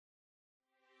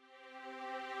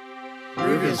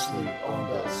Previously on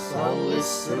the Sunless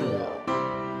Citadel.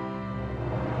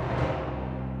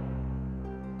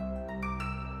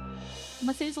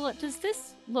 Methuselah, does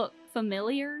this look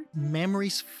familiar?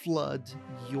 Memories flood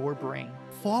your brain.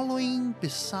 Following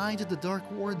beside the Dark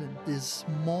Warden, this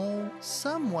small,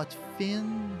 somewhat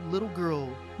thin little girl.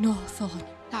 Northorn,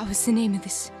 that was the name of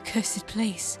this cursed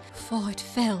place, before it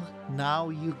fell. Now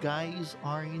you guys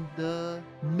are in the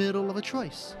middle of a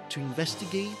choice. To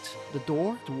investigate the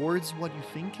door towards what you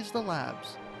think is the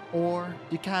labs, or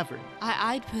the cavern.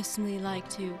 I'd personally like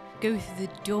to go through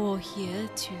the door here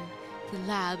to the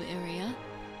lab area.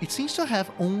 It seems to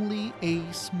have only a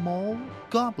small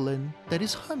goblin that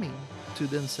is humming to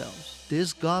themselves.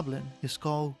 This goblin is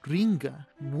called Ringa,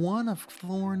 one of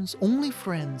Thorn's only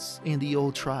friends in the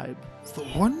old tribe.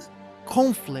 Thorn?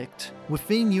 Conflict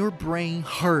within your brain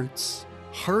hurts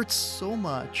so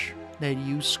much that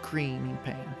you scream in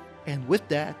pain. And with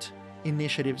that,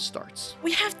 initiative starts.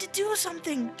 We have to do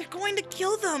something. They're going to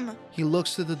kill them. He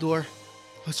looks to the door.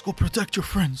 Let's go protect your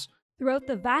friends. Throughout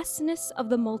the vastness of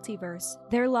the multiverse,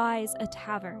 there lies a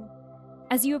tavern.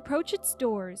 As you approach its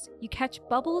doors, you catch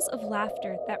bubbles of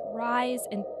laughter that rise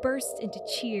and burst into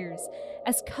cheers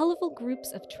as colorful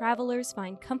groups of travelers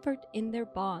find comfort in their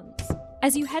bonds.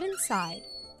 As you head inside,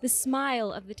 the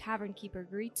smile of the tavern keeper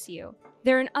greets you.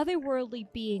 They're an otherworldly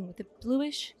being with a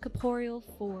bluish, corporeal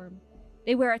form.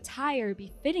 They wear attire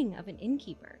befitting of an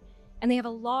innkeeper, and they have a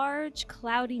large,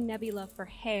 cloudy nebula for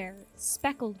hair,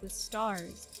 speckled with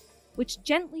stars, which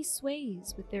gently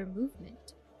sways with their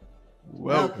movement.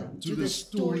 Welcome to the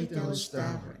Storyteller's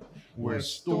Tavern, where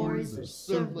stories are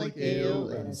served like ale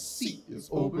and a seat is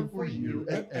open for you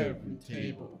at every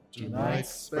table. Tonight's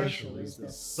special is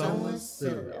the Sunless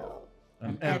Citadel,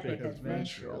 an epic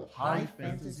adventure of high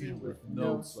fantasy with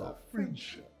notes of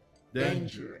friendship,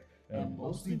 danger, and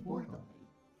most importantly,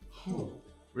 hope.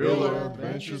 Will our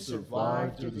adventure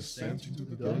survive their descent into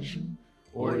the dungeon?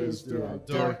 Or is there a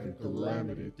darker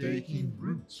calamity taking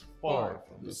roots far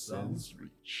from the sun's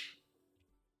reach?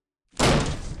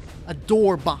 A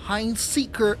door behind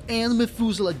Seeker and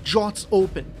Methuselah jots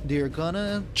open. They're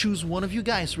gonna choose one of you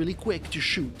guys really quick to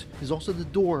shoot. There's also the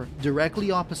door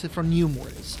directly opposite from New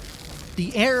Mortis.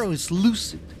 The arrow is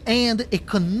lucid, and it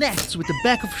connects with the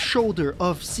back of shoulder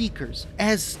of Seekers.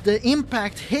 As the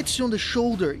impact hits you on the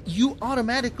shoulder, you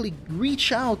automatically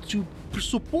reach out to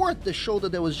support the shoulder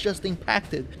that was just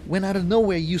impacted. When out of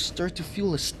nowhere you start to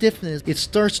feel a stiffness, it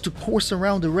starts to course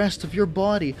around the rest of your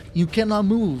body. You cannot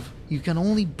move. You can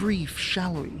only breathe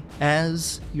shallowly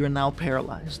as you're now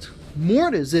paralyzed.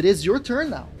 Mortis, it is your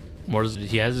turn now. Mortis,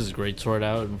 he has his greatsword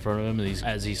out in front of him, and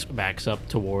as he backs up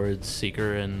towards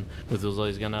Seeker and Methuselah,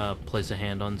 he's gonna place a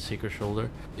hand on Seeker's shoulder.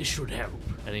 This should help.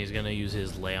 And he's gonna use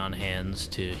his lay on hands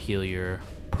to heal your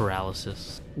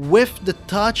paralysis. With the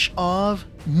touch of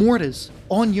Mortis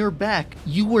on your back,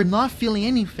 you were not feeling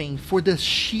anything for the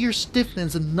sheer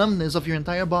stiffness and numbness of your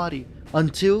entire body.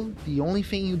 Until the only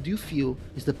thing you do feel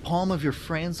is the palm of your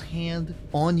friend's hand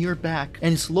on your back.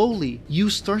 And slowly, you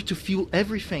start to feel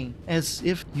everything as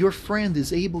if your friend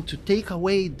is able to take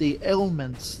away the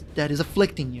ailments that is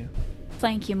afflicting you.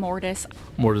 Thank you, Mortis.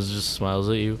 Mortis just smiles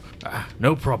at you.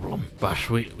 No problem, but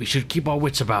we should keep our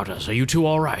wits about us. Are you two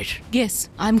all right? Yes,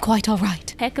 I'm quite all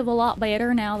right. Heck of a lot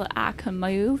better now that I can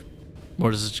move.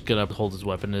 Mortis is gonna hold his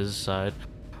weapon at his side.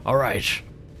 All right,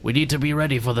 we need to be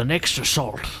ready for the next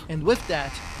assault. And with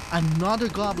that, another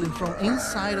goblin from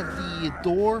inside of the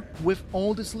door with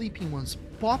all the sleeping ones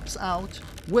pops out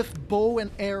with bow and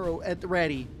arrow at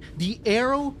ready. The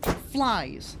arrow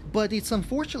flies, but it's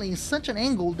unfortunately in such an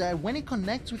angle that when it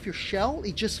connects with your shell,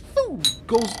 it just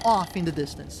goes off in the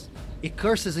distance. It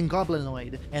curses in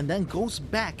Goblinoid and then goes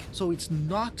back, so it's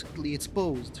not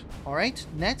exposed. Alright,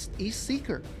 next is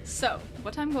Seeker. So,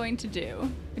 what I'm going to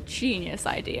do, a genius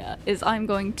idea, is I'm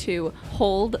going to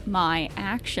hold my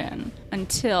action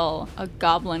until a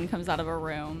goblin comes out of a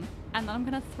room, and then I'm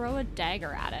gonna throw a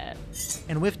dagger at it.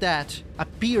 And with that,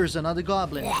 appears another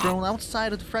goblin thrown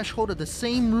outside of the threshold of the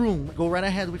same room. Go right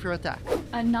ahead with your attack.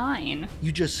 A 9.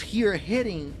 You just hear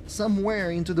hitting somewhere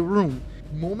into the room.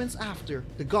 Moments after,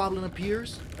 the goblin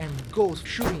appears and goes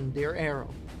shooting their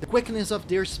arrow. The quickness of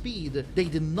their speed, they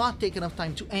did not take enough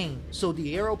time to aim, so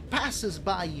the arrow passes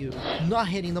by you, not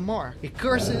hitting the mark. It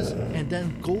curses and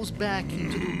then goes back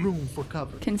into the room for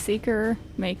cover. Can Seeker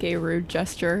make a rude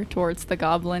gesture towards the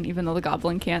goblin, even though the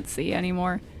goblin can't see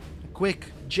anymore? A quick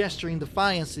gesture in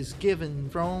defiance is given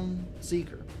from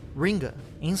Seeker. Ringa,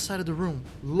 inside of the room,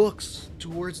 looks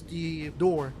towards the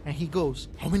door and he goes,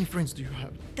 "How many friends do you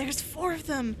have?" There's 4 of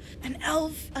them. An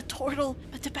elf, a turtle,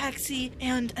 a tabaxi,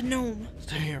 and a gnome.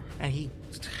 Stay here. And he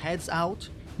heads out,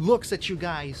 looks at you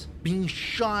guys being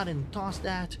shot and tossed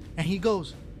at, and he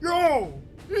goes, "Yo,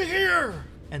 you're here!"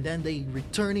 And then they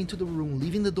return into the room,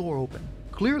 leaving the door open.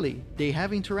 Clearly, they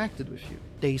have interacted with you.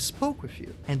 They spoke with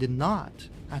you and did not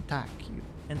attack you.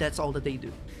 And that's all that they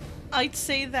do. I'd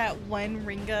say that when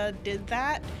Ringa did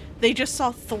that, they just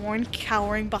saw Thorn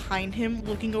cowering behind him,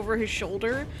 looking over his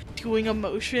shoulder, doing a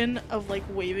motion of like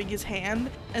waving his hand.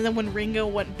 And then when Ringa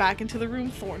went back into the room,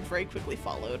 Thorn very quickly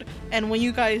followed. And when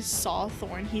you guys saw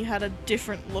Thorn, he had a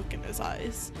different look in his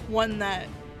eyes. One that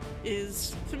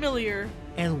is familiar.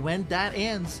 And when that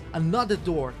ends, another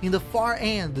door in the far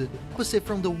end, opposite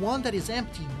from the one that is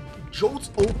empty,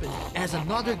 jolts open as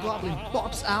another goblin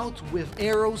pops out with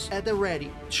arrows at the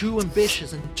ready. Too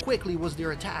ambitious and quickly was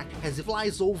their attack as it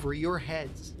flies over your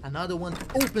heads. Another one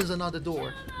opens another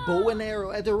door, bow and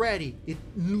arrow at the ready. It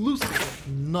looses.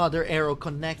 Another arrow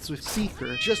connects with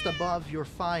Seeker just above your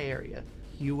thigh area.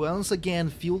 You once again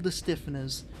feel the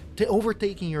stiffness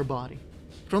overtaking your body.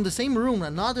 From the same room,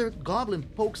 another goblin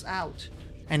pokes out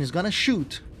and is gonna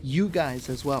shoot you guys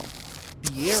as well.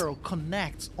 The arrow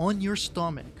connects on your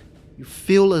stomach. You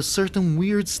feel a certain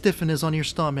weird stiffness on your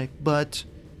stomach, but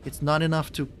it's not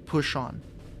enough to push on.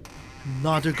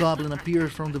 Another goblin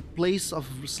appears from the place of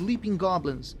sleeping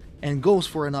goblins and goes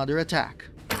for another attack.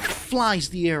 Flies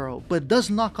the arrow, but does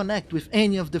not connect with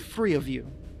any of the three of you.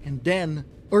 And then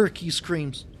Urki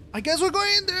screams, "I guess we're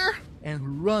going in there!"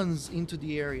 and runs into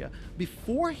the area.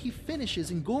 Before he finishes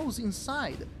and goes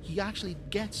inside, he actually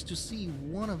gets to see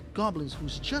one of the goblins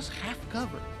who's just half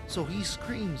covered. So he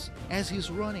screams as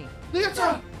he's running,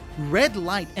 "Lita!" Red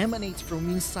light emanates from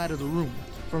inside of the room.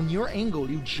 From your angle,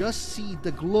 you just see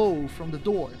the glow from the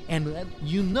door, and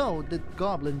you know that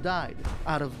goblin died.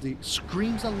 Out of the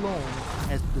screams alone,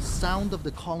 as the sound of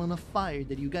the column of fire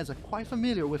that you guys are quite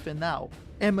familiar with it now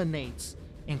emanates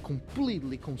and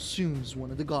completely consumes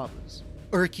one of the goblins.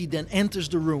 Urki then enters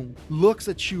the room, looks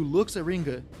at you, looks at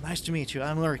Ringa. "Nice to meet you,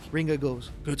 I'm Urki." Ringa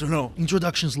goes, "Good to know.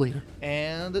 Introductions later."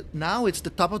 And now it's the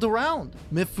top of the round.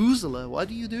 Methuselah, what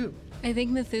do you do? I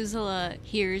think Methuselah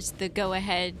hears the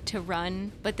go-ahead to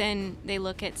run, but then they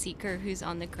look at Seeker, who's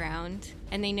on the ground,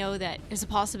 and they know that there's a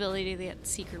possibility that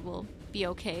Seeker will be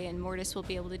okay and Mortis will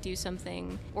be able to do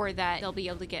something, or that they'll be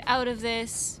able to get out of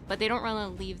this, but they don't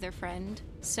want to leave their friend.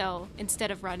 So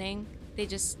instead of running, they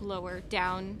just lower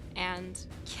down and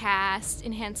cast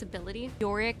Enhance Ability.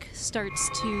 Yorick starts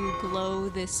to glow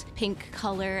this pink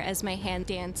color as my hand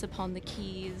dance upon the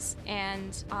keys,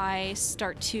 and I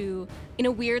start to, in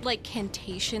a weird like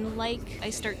cantation-like,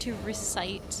 I start to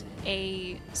recite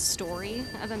a story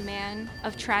of a man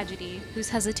of tragedy whose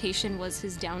hesitation was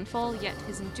his downfall, yet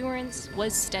his endurance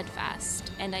was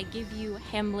steadfast. And I give you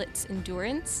Hamlet's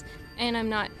endurance, and I'm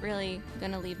not really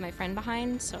gonna leave my friend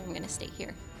behind, so I'm gonna stay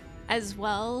here. As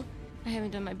well, I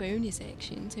haven't done my bonus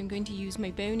action, so I'm going to use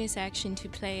my bonus action to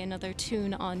play another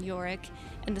tune on Yorick,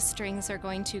 and the strings are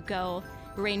going to go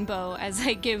rainbow as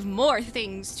I give more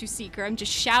things to Seeker. I'm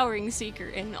just showering Seeker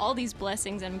in all these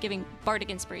blessings, and I'm giving bardic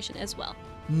inspiration as well.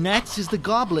 Next is the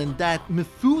goblin that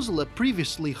Methuselah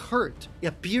previously hurt. He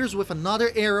appears with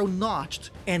another arrow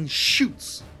notched and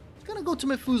shoots. It's gonna go to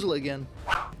Methuselah again.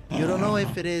 You don't know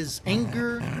if it is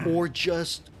anger or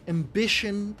just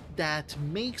ambition that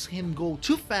makes him go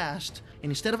too fast,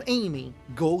 and instead of aiming,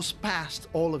 goes past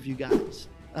all of you guys.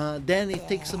 Then it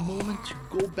takes a moment to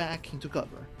go back into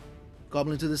cover.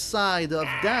 Goblin to the side of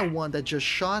that one that just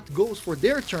shot goes for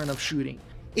their turn of shooting.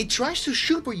 It tries to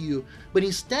shoot for you, but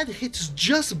instead hits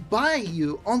just by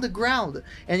you on the ground,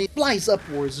 and it flies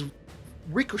upwards,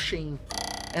 ricocheting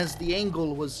as the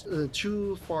angle was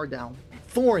too far down.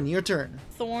 Thorn, your turn.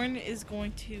 Thorn is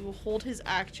going to hold his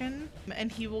action,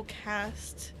 and he will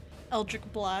cast Eldritch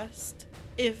Blast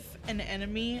if an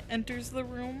enemy enters the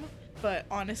room. But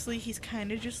honestly, he's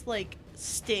kind of just like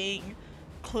staying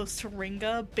close to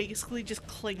Ringa, basically just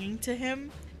clinging to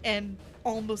him and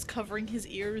almost covering his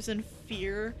ears in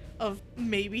fear of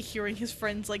maybe hearing his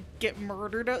friends like get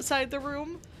murdered outside the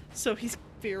room. So he's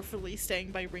fearfully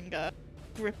staying by Ringa,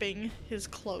 gripping his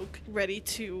cloak, ready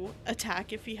to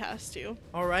attack if he has to.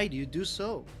 Alright, you do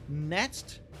so.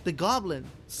 Next, the goblin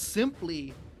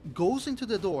simply goes into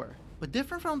the door. But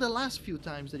different from the last few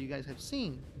times that you guys have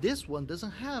seen, this one doesn't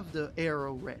have the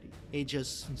arrow ready. It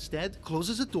just instead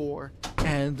closes the door,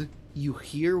 and you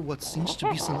hear what seems to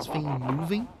be something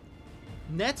moving.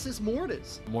 Next is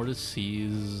Mortis. Mortis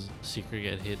sees Seeker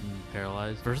get hit and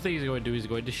paralyzed. First thing he's going to do is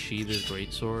going to sheath his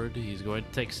greatsword. He's going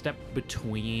to take a step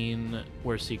between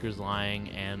where Seeker's lying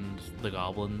and the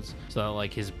goblins, so that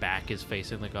like his back is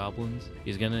facing the goblins.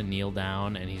 He's going to kneel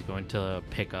down and he's going to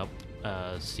pick up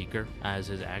Seeker as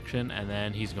his action, and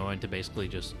then he's going to basically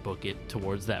just book it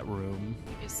towards that room.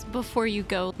 Before you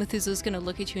go, Methuselah's gonna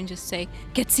look at you and just say,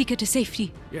 "Get Seeker to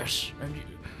safety." Yes, and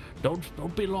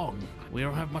don't be long. We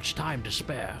don't have much time to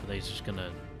spare. He's just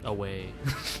gonna away.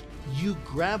 You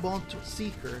grab onto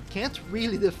Seeker. Can't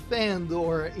really defend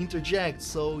or interject,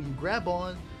 so you grab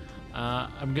on.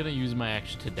 I'm gonna use my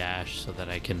action to dash so that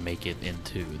I can make it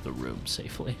into the room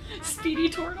safely. Speedy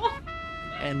turtle.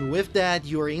 And with that,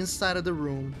 you're inside of the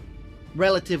room,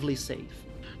 relatively safe.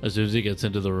 As soon as he gets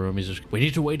into the room, he's just, we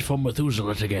need to wait for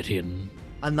Methuselah to get in.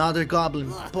 Another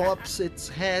goblin pops its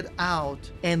head out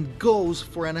and goes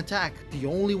for an attack. The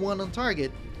only one on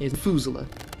target is Methuselah.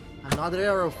 Another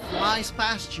arrow flies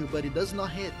past you, but it does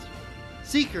not hit.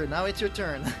 Seeker, now it's your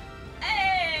turn.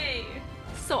 Hey!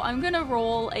 So I'm gonna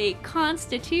roll a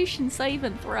Constitution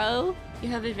saving throw. You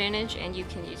have advantage, and you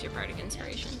can use your Bardic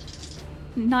Inspiration.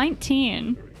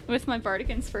 19 with my Bardic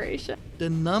Inspiration. The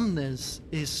numbness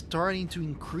is starting to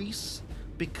increase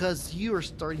because you are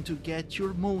starting to get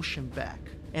your motion back.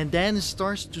 And then it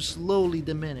starts to slowly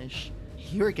diminish.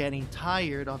 You're getting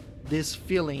tired of this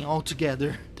feeling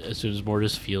altogether. As soon as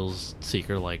Mortis feels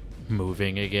Seeker like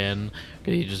moving again,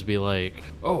 can he just be like,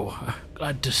 oh,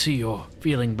 glad to see you're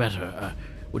feeling better.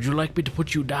 Would you like me to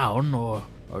put you down, or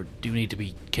do you need to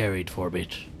be carried for a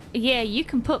bit? Yeah, you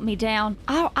can put me down.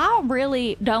 I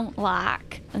really don't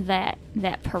like that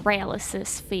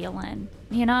paralysis feeling,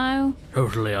 you know?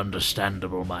 Totally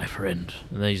understandable, my friend.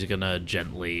 And then he's gonna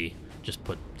gently just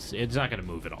put... It's not gonna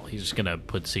move at all. He's just gonna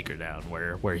put Seeker down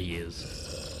where he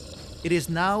is. It is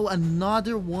now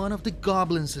another one of the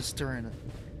goblins' turn.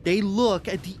 They look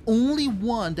at the only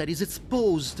one that is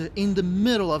exposed in the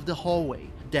middle of the hallway.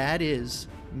 That is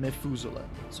Methuselah.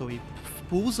 So he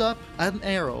pulls up an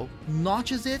arrow,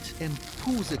 notches it, and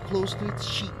pulls it close to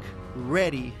its cheek,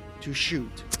 ready to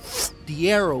shoot.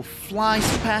 The arrow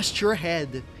flies past your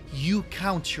head. You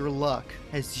count your luck,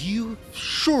 as you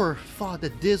sure thought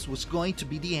that this was going to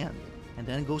be the end. And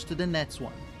then goes to the next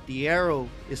one. The arrow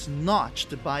is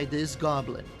notched by this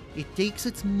goblin. It takes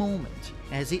its moment.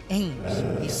 As it aims,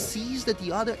 it sees that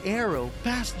the other arrow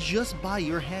passed just by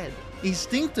your head.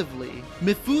 Instinctively,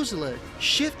 Methuselah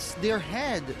shifts their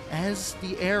head as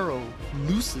the arrow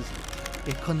looses it.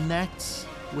 It connects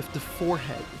with the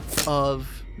forehead of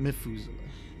Methuselah.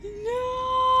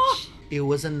 No! It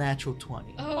was a natural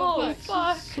 20. Oh,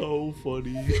 fuck. So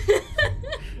funny.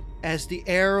 As the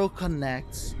arrow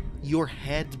connects, your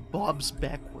head bobs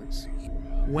backwards.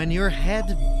 When your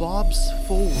head bobs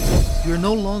forward, you're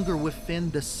no longer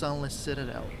within the Sunless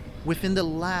Citadel, within the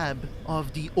lab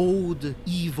of the old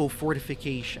evil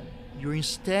fortification. You're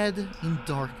instead in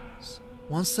darkness.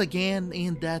 Once again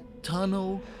in that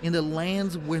tunnel in the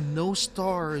lands where no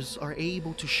stars are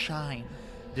able to shine.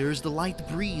 There's the light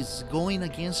breeze going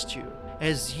against you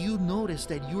as you notice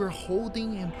that you are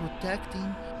holding and protecting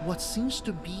what seems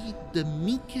to be the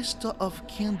meekest of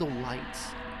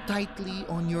candlelights tightly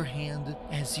on your hand,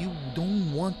 as you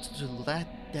don't want to let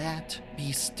that be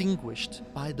extinguished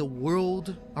by the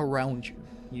world around you.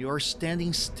 You're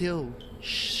standing still,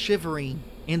 shivering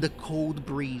in the cold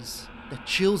breeze that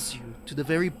chills you to the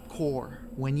very core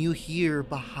when you hear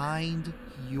behind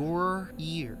your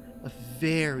ear a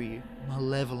very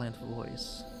malevolent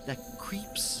voice that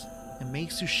creeps and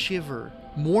makes you shiver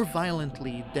more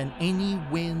violently than any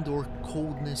wind or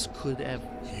coldness could ever.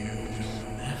 You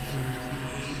will never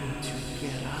be able to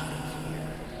get out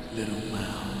of here, little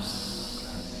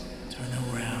mouse. Turn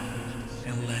around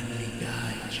and let me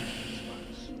guide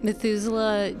you.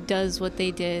 Methuselah does what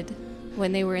they did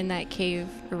when they were in that cave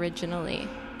originally,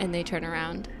 and they turn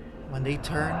around. When they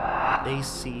turn, they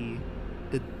see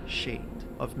the shade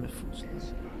of Methuselah.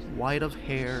 White of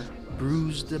hair,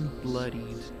 bruised and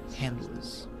bloodied,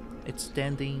 handless,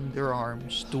 extending their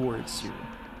arms towards you.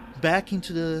 Back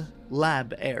into the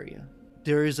lab area,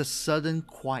 there is a sudden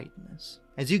quietness.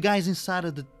 As you guys inside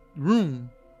of the room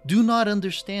do not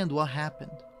understand what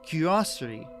happened,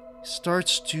 curiosity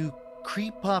starts to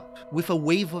creep up with a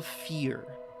wave of fear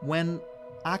when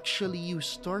actually you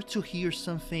start to hear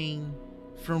something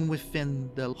from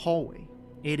within the hallway.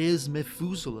 It is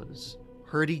Methuselah's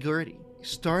hurdy-gurdy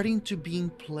starting to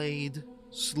being played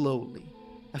slowly.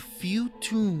 A few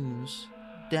tunes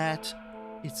that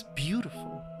it's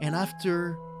beautiful. And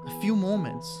after a few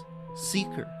moments,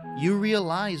 Seeker, you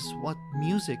realize what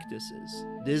music this is.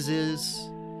 This is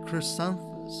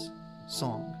Chrysanthemum's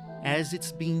song as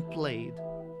it's being played.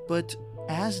 But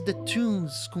as the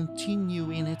tunes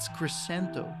continue in its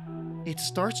crescendo, it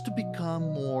starts to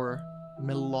become more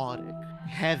melodic,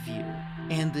 heavier,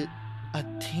 and a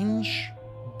tinge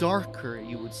darker,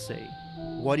 you would say.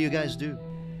 What do you guys do?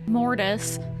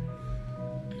 Mortis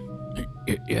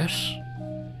Yes?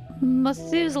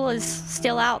 Methuselah's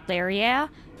still out there, yeah?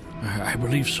 I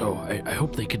believe so. I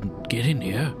hope they can get in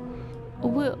here.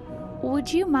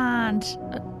 Would you mind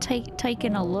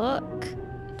taking a look?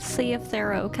 See if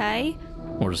they're okay?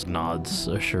 Mortis nods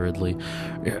assuredly.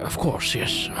 Yeah, of course,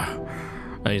 yes.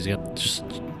 He's got to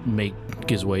just make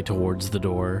his way towards the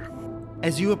door.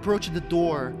 As you approach the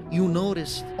door, you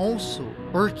notice also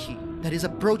Urki that is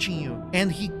approaching you,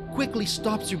 and he quickly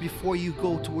stops you before you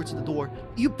go towards the door.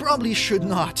 You probably should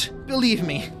not, believe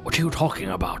me. What are you talking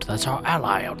about? That's our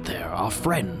ally out there, our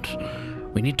friend.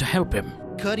 We need to help him.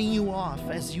 Cutting you off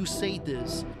as you say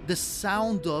this, the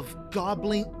sound of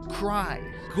goblin cry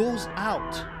goes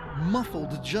out,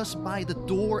 muffled just by the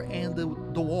door and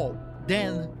the wall.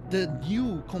 Then the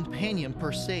new companion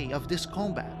per se of this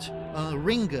combat,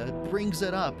 Ringa, brings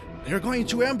it up. They're going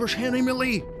to ambush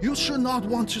Emily. You should not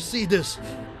want to see this.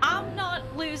 I'm not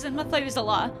losing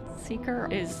Methuselah. Seeker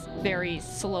is very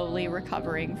slowly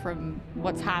recovering from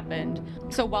what's happened.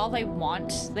 So while they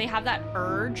have that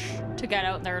urge to get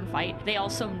out there and fight, they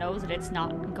also know that it's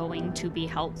not going to be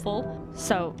helpful.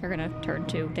 So they're gonna turn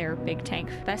to their big tank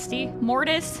bestie.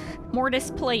 Mortis,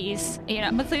 please. You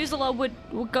know, Methuselah would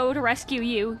go to rescue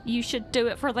you. You should do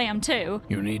it for them too.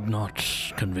 You need not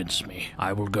convince me.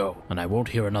 I will go, and I won't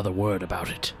hear another word about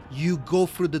it. You go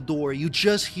through the door. You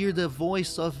just hear the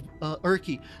voice of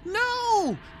Urki.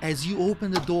 No! As you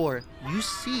open the door, you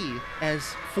see as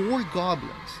 4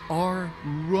 goblins are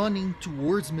running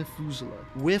towards Methuselah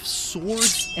with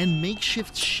swords and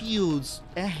makeshift shields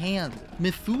at hand.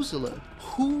 Methuselah,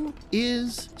 who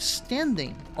is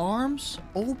standing, arms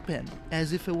open,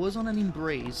 as if it was on an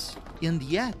embrace, and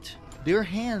yet their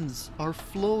hands are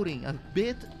floating a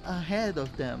bit ahead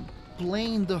of them,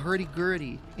 playing the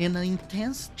hurdy-gurdy in an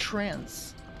intense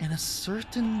trance, and a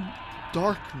certain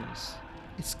darkness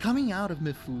is coming out of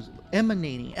Methuselah,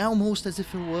 emanating almost as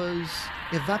if it was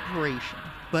evaporation,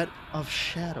 but of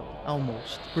shadow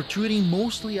almost, protruding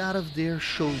mostly out of their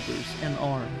shoulders and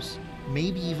arms,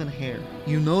 maybe even hair.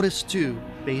 You notice too,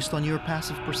 based on your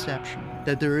passive perception,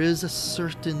 that there is a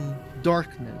certain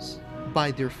darkness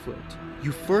by their foot.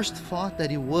 You first thought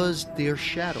that it was their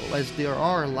shadow, as there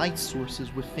are light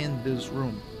sources within this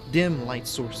room, dim light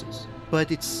sources,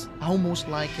 but it's almost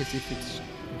like as if it's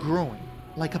growing,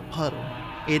 like a puddle.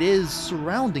 It is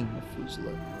surrounding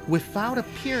Methuselah, without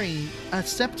appearing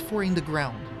except for in the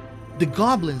ground. The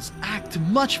goblins act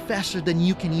much faster than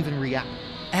you can even react,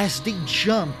 as they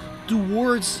jump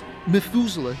towards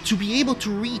Methuselah to be able to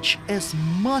reach as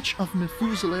much of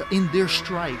Methuselah in their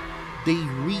stride. They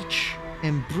reach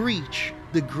and breach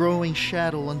the growing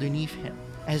shadow underneath him.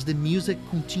 As the music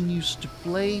continues to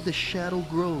play, the shadow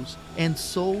grows, and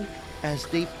so, as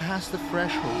they pass the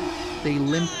threshold, they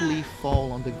limply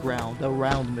fall on the ground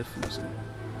around Methuselah,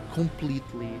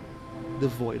 completely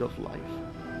devoid of life.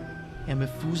 And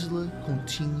Methuselah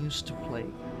continues to play.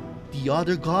 The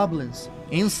other goblins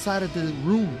inside of the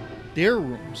room, their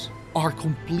rooms, are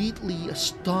completely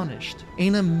astonished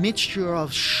in a mixture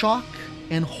of shock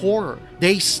and horror.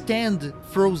 They stand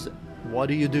frozen. What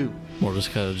do you do? Mortis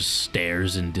kind of just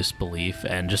stares in disbelief,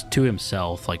 and just to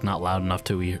himself, like not loud enough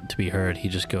to be heard, he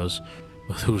just goes,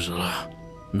 Methuselah,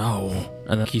 no.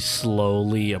 And then he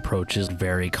slowly approaches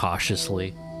very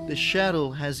cautiously. The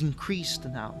shadow has increased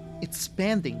now,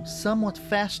 expanding somewhat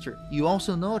faster. You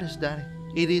also notice that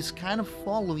it is kind of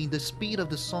following the speed of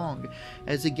the song.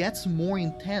 As it gets more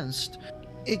intense,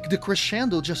 the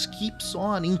crescendo just keeps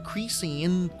on increasing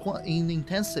in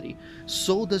intensity.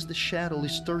 So does the shadow. It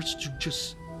starts to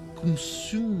just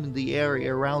consume the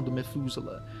area around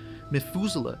Methuselah.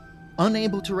 Methuselah,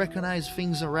 unable to recognize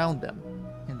things around them.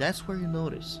 And that's where you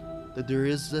notice that there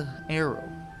is an arrow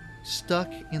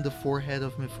stuck in the forehead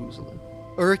of Methuselah.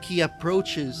 Urki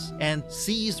approaches and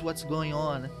sees what's going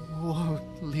on. Oh,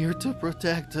 Lear to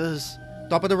protect us.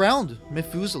 Top of the round,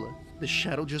 Methuselah. The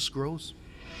shadow just grows.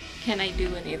 Can I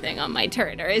do anything on my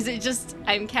turn, or is it just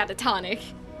I'm catatonic?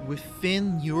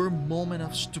 Within your moment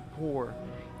of stupor,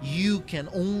 you can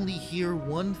only hear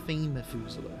one thing,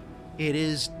 Methuselah. It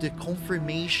is the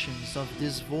confirmations of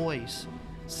this voice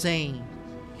saying,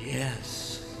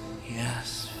 Yes,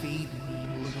 feed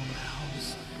me, little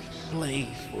mouse. Play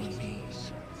for me.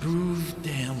 Prove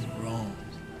them wrong.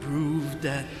 Prove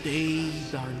that they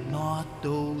are not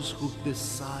those who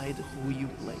decide who you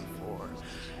play for.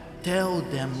 Tell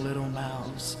them, little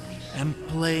mouse, and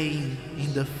play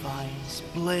in defiance.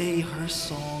 Play her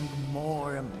song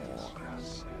more and more.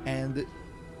 And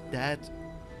that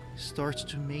starts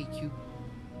to make you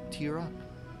tear up.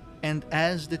 And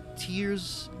as the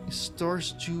tears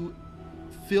starts to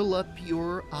fill up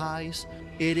your eyes,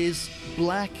 it is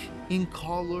black in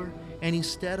color and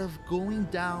instead of going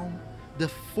down, the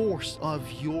force of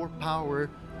your power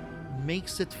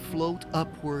makes it float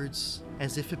upwards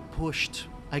as if it pushed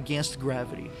against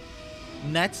gravity.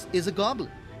 Next is a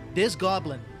goblin. This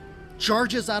goblin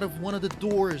charges out of one of the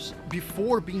doors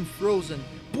before being frozen,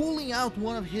 pulling out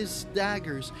one of his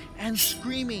daggers and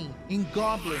screaming in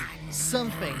goblin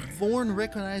something Thorn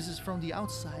recognizes from the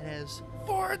outside as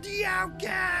 "For the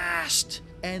Outcast!"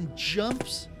 and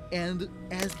jumps, and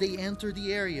as they enter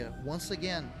the area, once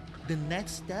again, the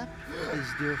next step is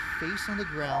their face on the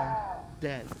ground,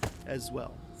 dead as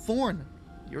well. Thorn,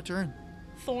 your turn.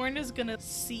 Thorn is gonna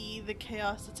see the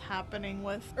chaos that's happening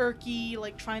with Erky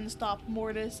like trying to stop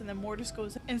Mortis, and then Mortis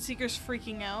goes and Seeker's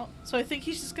freaking out. So I think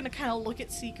he's just gonna kind of look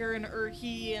at Seeker and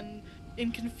Erky and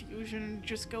in confusion and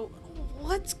just go,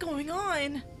 "What's going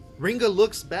on?" Ringa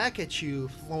looks back at you,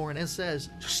 Thorn, and says,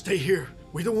 Just stay here.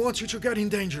 We don't want you to get in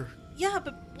danger. Yeah,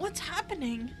 but what's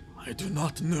happening? I do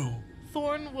not know.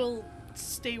 Thorn will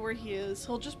stay where he is.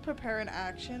 He'll just prepare an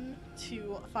action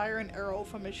to fire an arrow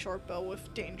from his short bow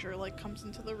if danger comes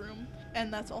into the room,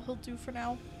 and that's all he'll do for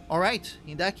now. Alright,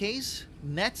 in that case,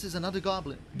 next is another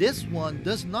goblin. This one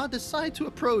does not decide to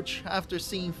approach after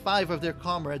seeing 5 of their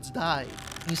comrades die.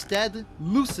 Instead,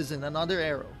 looses in another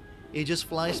arrow. It just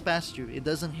flies past you. It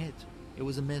doesn't hit. It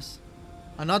was a miss.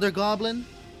 Another goblin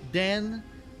then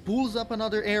pulls up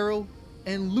another arrow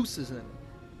and looses it.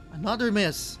 Another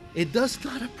miss. It does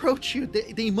not approach you.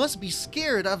 They must be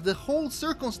scared of the whole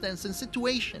circumstance and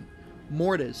situation.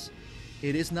 Mortis,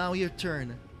 it is now your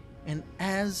turn. And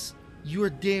as you're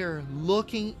there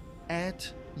looking at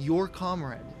your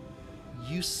comrade,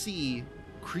 you see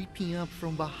creeping up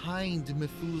from behind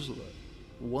Methuselah,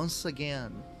 once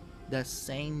again, that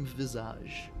same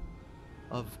visage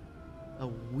of a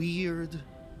weird,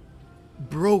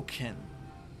 broken,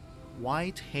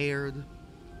 white-haired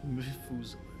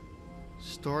Methuselah,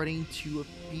 starting to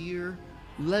appear,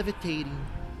 levitating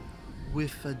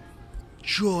with a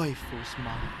joyful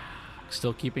smile.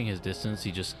 Still keeping his distance,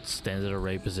 he just stands at a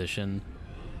right position.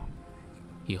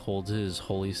 He holds his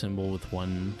holy symbol with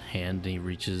one hand and he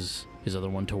reaches his other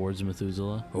one towards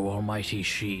Methuselah. O almighty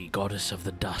she, goddess of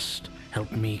the dust,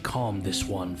 help me calm this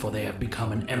one, for they have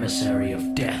become an emissary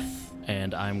of death.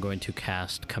 And I'm going to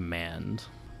cast Command.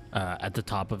 At the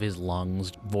top of his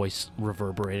lungs, voice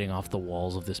reverberating off the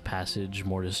walls of this passage,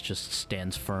 Mortis just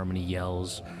stands firm and he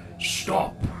yells,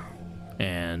 Stop!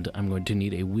 And I'm going to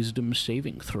need a wisdom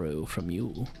saving throw from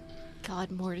you. God,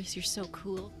 Mortis, you're so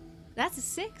cool. That's a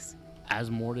 6.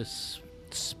 As Mortis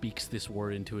speaks this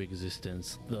word into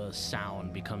existence, the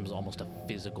sound becomes almost a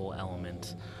physical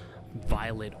element.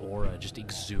 Violet aura just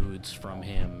exudes from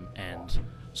him and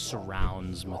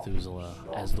surrounds Methuselah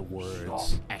as the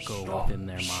words echo within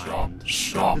their mind.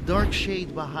 The dark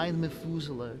shade behind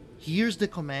Methuselah hears the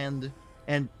command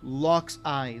and locks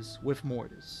eyes with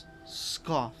Mortis,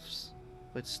 scoffs,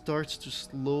 but starts to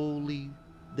slowly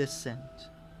descend.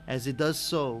 As it does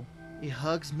so, it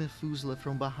hugs Methuselah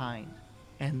from behind,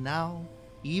 and now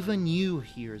even you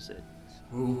hears it.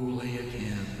 Holy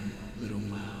again, little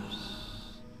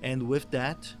mouse. And with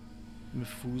that,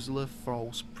 Methuselah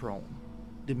falls prone.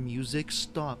 The music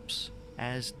stops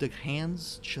as the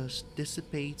hands just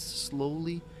dissipates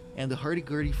slowly and the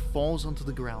hurdy-gurdy falls onto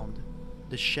the ground.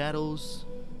 The shadows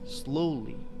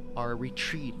slowly are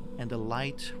retreating and the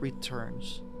light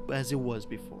returns as it was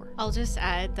before. I'll just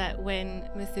add that when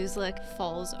Methuselah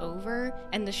falls over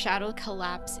and the shadow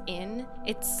collapses in,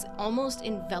 it's almost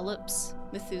envelops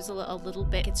Methuselah a little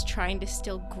bit. It's trying to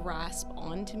still grasp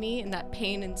onto me, and that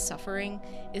pain and suffering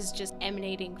is just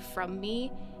emanating from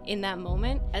me in that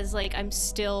moment, as I'm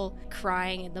still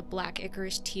crying and the black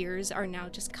Icarus tears are now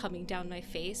just coming down my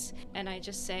face, and I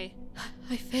just say,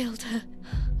 I failed her.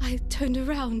 I turned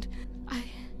around.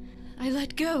 I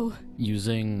let go.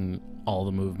 Using all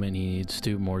the movement he needs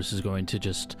to, Mortis is going to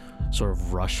just sort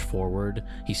of rush forward.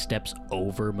 He steps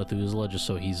over Methuselah just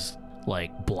so he's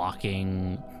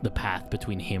blocking the path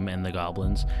between him and the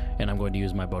goblins, and I'm going to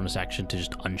use my bonus action to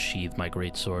just unsheath my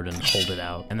greatsword and hold it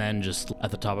out, and then just at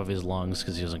the top of his lungs,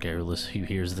 because he doesn't care who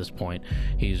hears this point,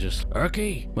 he's just,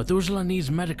 Erky, Methuselah needs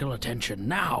medical attention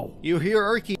now. You hear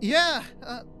Erky, yeah,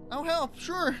 I'll help,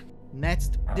 sure.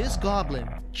 Next, this goblin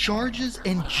charges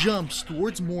and jumps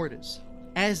towards Mortis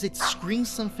as it screams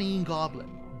something in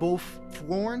Goblin. Both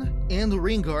Thorn and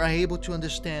Ringa are able to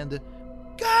understand,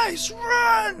 guys,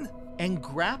 run! And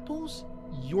grapples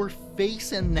your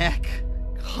face and neck,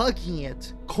 hugging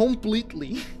it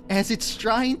completely as it's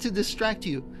trying to distract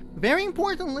you. Very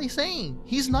importantly saying,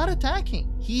 he's not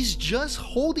attacking. He's just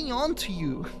holding on to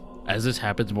you. As this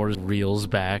happens, Mortis reels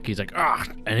back. He's like, ah!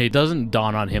 And it doesn't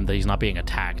dawn on him that he's not being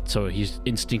attacked. So he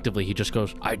just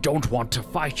goes, I don't want to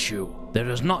fight you. There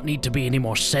does not need to be any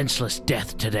more senseless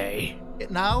death today.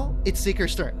 Now it's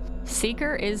Seeker's turn.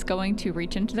 Seeker is going to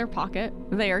reach into their pocket.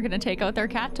 They are going to take out their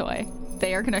cat toy.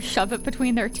 They are going to shove it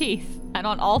between their teeth. And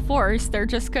on all fours, they're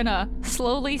just going to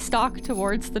slowly stalk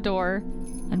towards the door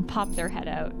and pop their head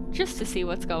out just to see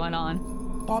what's going on.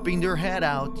 Popping their head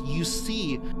out, you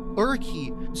see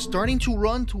Urki starting to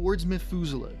run towards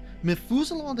Methuselah.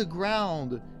 Methuselah on the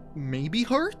ground, maybe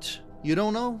hurt? You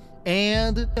don't know.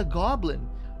 And a goblin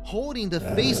holding the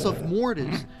face of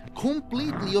Mortis,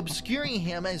 completely obscuring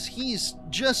him as he's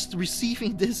just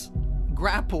receiving this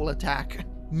grapple attack.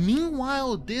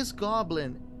 Meanwhile, this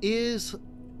goblin is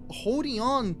holding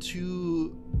on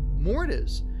to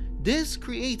Mortis. This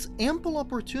creates ample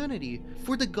opportunity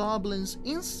for the goblins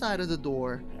inside of the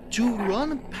door to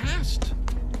run past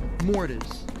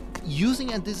Mortis.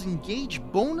 Using a disengage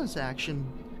bonus action,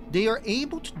 they are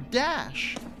able to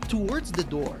dash towards the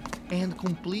door and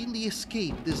completely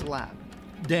escape this lab.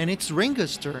 Then it's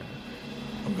Ringa's turn.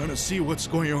 I'm gonna see what's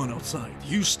going on outside.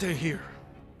 You stay here.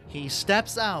 He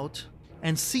steps out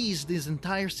and sees this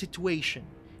entire situation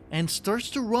and starts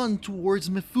to run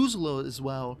towards Methuselah as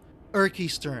well.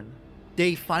 Urki's turn.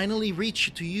 They finally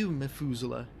reach to you,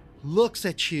 Methuselah. Looks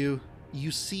at you.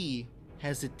 You see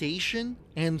hesitation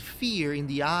and fear in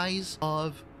the eyes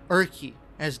of Urki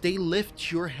as they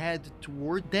lift your head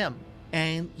toward them.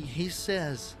 And he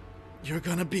says, You're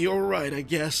gonna be alright, I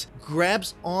guess.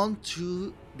 grabs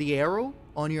onto the arrow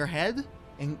on your head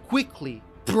and quickly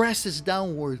presses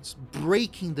downwards,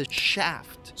 breaking the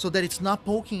shaft so that it's not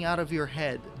poking out of your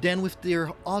head. Then with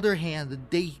their other hand,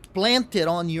 they plant it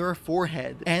on your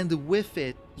forehead, and with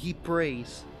it, he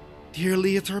prays, Dear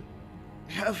Leotar,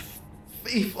 have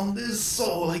faith on this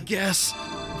soul, I guess.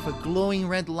 with a glowing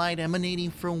red light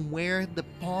emanating from where the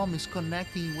palm is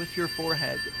connecting with your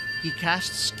forehead. He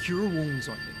casts Cure Wounds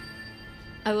on you.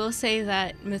 I will say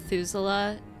that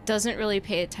Methuselah doesn't really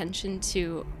pay attention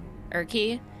to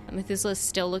Urki. Methuselah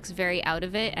still looks very out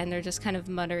of it, and they're just kind of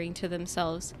muttering to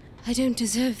themselves, I don't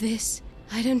deserve this.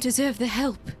 I don't deserve the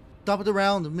help. Top of the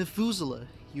round, Methuselah,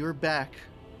 you're back.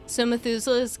 So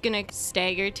Methuselah is gonna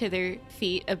stagger to their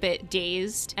feet a bit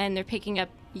dazed, and they're picking up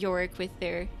Yorick with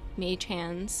their mage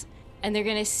hands. And they're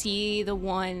gonna see the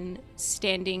one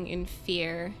standing in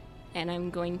fear, and I'm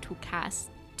going to cast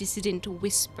Dissident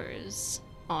Whispers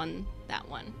on that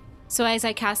one. So as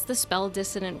I cast the spell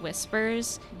Dissonant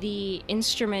Whispers, the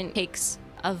instrument takes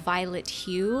a violet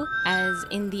hue as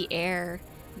in the air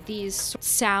these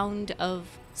sound of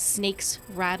snakes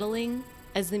rattling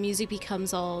as the music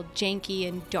becomes all janky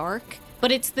and dark.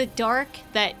 But it's the dark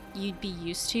that you'd be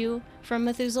used to from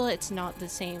Methuselah. It's not the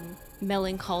same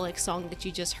melancholic song that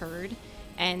you just heard.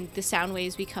 And the sound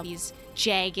waves become these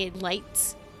jagged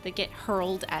lights that get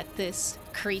hurled at this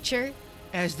creature.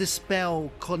 As the spell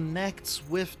connects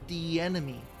with the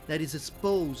enemy that is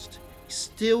exposed,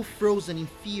 still frozen in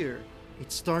fear,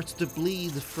 it starts to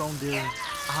bleed from their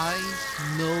eyes,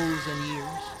 nose, and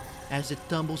ears as it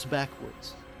tumbles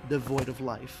backwards, devoid of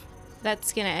life.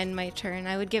 That's gonna end my turn.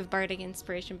 I would give Bardic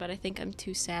Inspiration, but I think I'm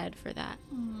too sad for that.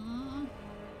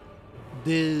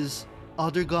 This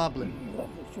other goblin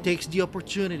takes the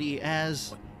opportunity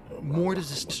as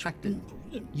Mortis is distracted.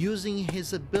 Using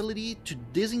his ability to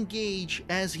disengage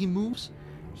as he moves,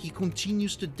 he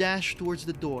continues to dash towards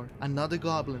the door. Another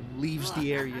goblin leaves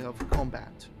the area of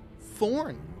combat.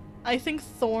 Thorn. I think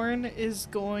Thorn is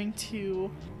going to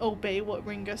obey what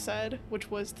Ringa said, which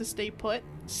was to stay put.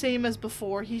 Same as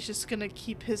before, he's just gonna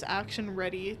keep his action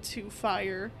ready to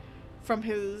fire from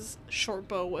his short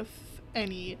bow if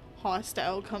any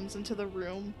hostile comes into the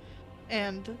room.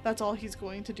 And that's all he's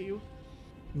going to do.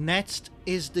 Next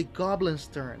is the goblin's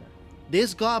turn.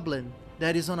 This goblin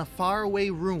that is on a faraway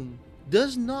room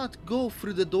does not go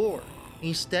through the door.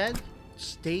 Instead,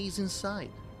 stays inside.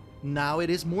 Now it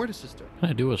is Mortis' turn. Can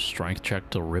I do a strength check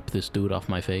to rip this dude off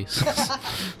my face?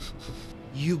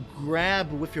 You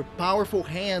grab with your powerful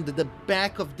hand the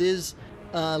back of this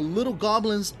little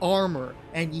goblin's armor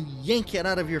and you yank it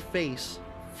out of your face,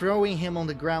 throwing him on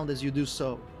the ground as you do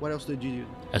so. What else did you do?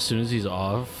 As soon as he's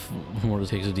off, Mortis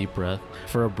takes a deep breath.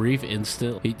 For a brief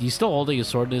instant, he's still holding his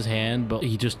sword in his hand, but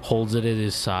he just holds it at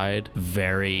his side.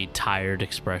 Very tired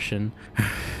expression.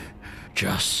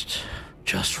 Just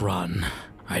run.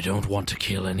 I don't want to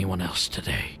kill anyone else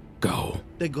today. Go.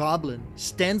 The goblin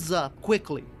stands up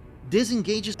quickly,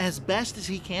 disengages as best as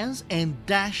he can, and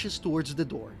dashes towards the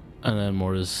door. And then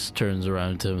Mortis turns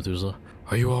around to Methuselah.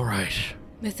 Are you all right?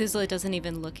 Methuselah doesn't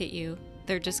even look at you.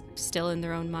 They're just still in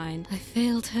their own mind. I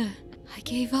failed her. I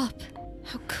gave up.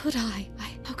 How could I?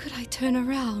 How could I turn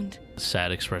around?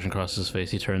 Sad expression crosses his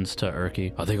face. He turns to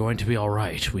Erky. Are they going to be all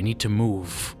right? We need to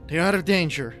move. They're out of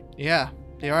danger. Yeah,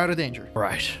 they are out of danger.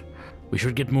 Right. We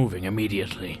should get moving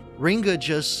immediately. Ringa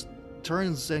just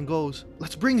turns and goes,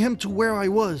 let's bring him to where I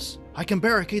was. I can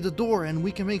barricade the door and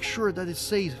we can make sure that it's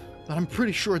safe. But I'm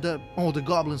pretty sure that all the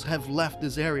goblins have left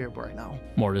this area by now.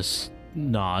 Mortis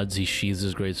nods. He sheathes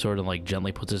his greatsword and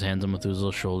gently puts his hands on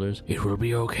Methuselah's shoulders. It will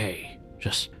be okay.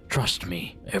 Just trust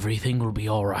me. Everything will be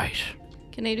all right.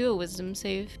 Can I do a wisdom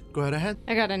save? Go ahead.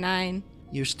 I got a 9.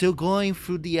 You're still going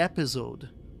through the episode.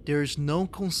 There's no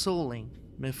consoling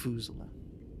Methuselah.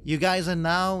 You guys are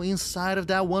now inside of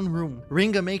that one room.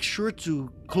 Ringa makes sure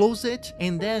to close it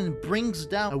and then brings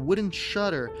down a wooden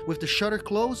shutter. With the shutter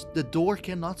closed, the door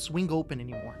cannot swing open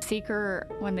anymore. Seeker,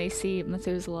 when they see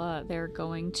Methuselah, they're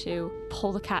going to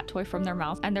pull the cat toy from their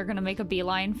mouth and they're going to make a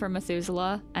beeline for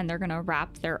Methuselah and they're going to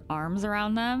wrap their arms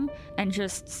around them and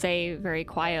just say very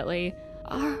quietly,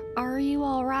 Are you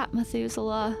all right,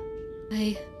 Methuselah?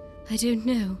 I don't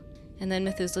know. And then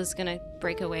Methuselah's gonna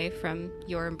break away from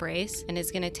your embrace and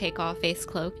is gonna take off Faith's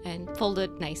cloak and fold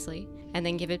it nicely and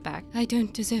then give it back. I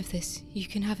don't deserve this. You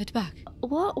can have it back.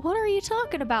 What are you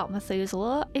talking about,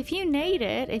 Methuselah? If you need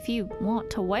it, if you want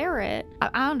to wear it,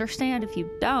 I understand if you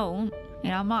don't.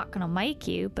 I'm not gonna make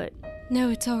you, but...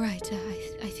 No, it's all right.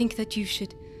 I think that you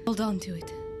should hold on to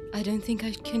it. I don't think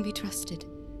I can be trusted.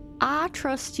 I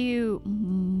trust you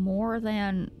more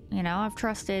than, I've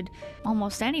trusted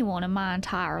almost anyone in my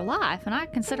entire life, and I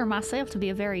consider myself to be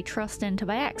a very trusting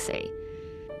tabaxi.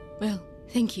 Well,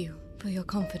 thank you for your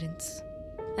confidence.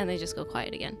 And they just go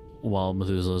quiet again. While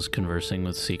Methuselah is conversing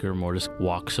with Seeker, Mortis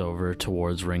walks over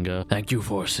towards Ringa. Thank you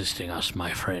for assisting us,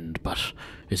 my friend, but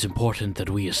it's important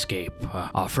that we escape.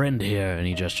 Our friend here, And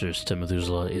he gestures to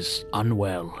Methuselah, is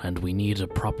unwell, and we need a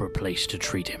proper place to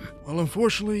treat him. Well,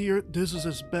 unfortunately, this is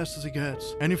as best as it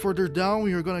gets. Any further down,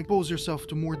 you're gonna expose yourself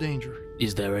to more danger.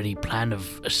 Is there any plan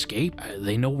of escape?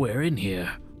 They know we're in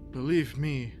here. Believe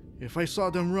me, if I saw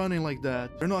them running like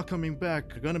that, they're not coming back.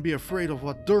 They're gonna be afraid of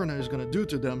what Durna is gonna do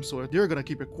to them, so they're gonna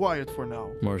keep it quiet for now.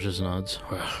 Mortis nods.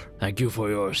 Well, thank you for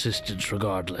your assistance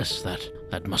regardless.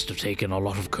 That must have taken a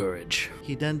lot of courage.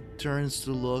 He then turns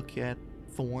to look at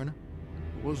Thorn.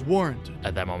 It was warranted.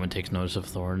 At that moment, takes notice of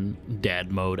Thorn.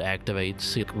 Dad mode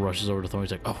activates. He rushes over to Thorn.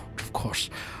 He's like, Oh, of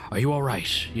course. Are you all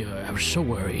right? Yeah, I was so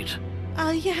worried.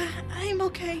 Yeah, I'm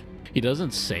okay. He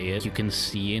doesn't say it. You can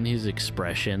see in his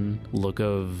expression look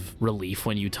of relief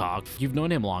when you talk. You've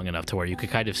known him long enough to where you could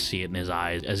kind of see it in his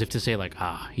eyes, as if to say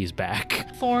he's back.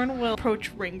 Thorn will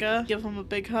approach Ringa, give him a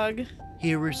big hug.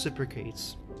 He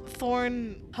reciprocates.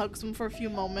 Thorn hugs him for a few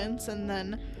moments and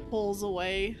then pulls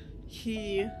away.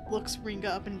 He looks Ringa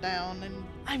up and down, and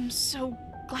I'm so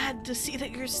glad to see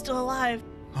that you're still alive.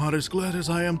 Not as glad as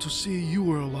I am to see you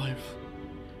were alive.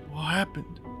 What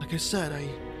happened? Like I said, I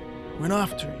went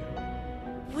after you.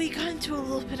 We got into a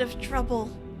little bit of trouble,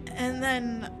 and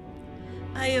then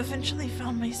I eventually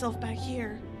found myself back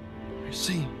here. I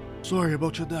see. Sorry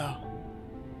about your dad.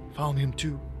 Found him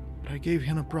too, but I gave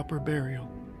him a proper burial.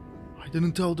 I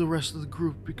didn't tell the rest of the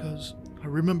group because I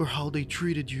remember how they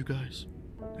treated you guys,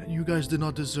 and you guys did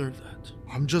not deserve that.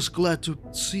 I'm just glad to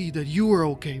see that you are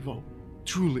okay though.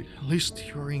 Truly, at least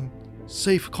you're in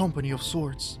safe company of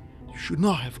sorts. You should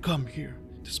not have come here.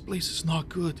 This place is not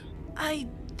good. I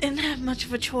didn't have much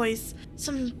of a choice.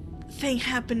 Something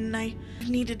happened and I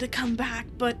needed to come back,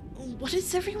 but what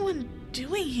is everyone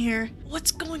doing here?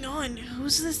 What's going on?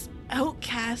 Who's this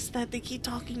outcast that they keep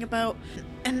talking about?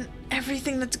 And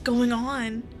everything that's going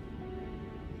on?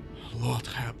 A lot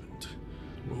happened.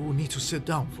 We'll need to sit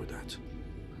down for that.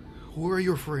 Who are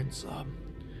your friends?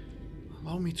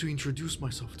 Allow me to introduce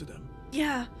myself to them.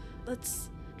 Yeah, let's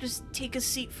just take a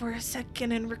seat for a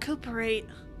second and recuperate.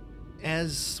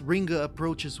 As Ringa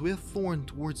approaches with Thorn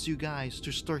towards you guys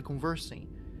to start conversing,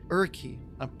 Erky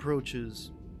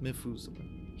approaches Methuselah.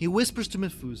 He whispers to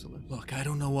Methuselah, Look, I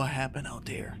don't know what happened out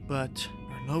there, but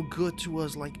you're no good to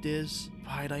us like this.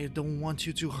 I don't want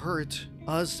you to hurt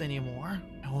us anymore.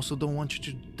 I also don't want you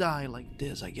to die like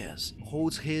this, I guess.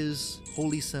 Holds his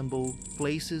holy symbol,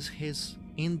 places his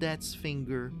index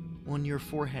finger on your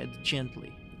forehead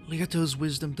gently. Leoto's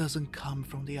wisdom doesn't come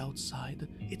from the outside.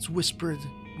 It's whispered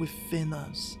within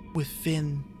us,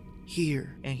 within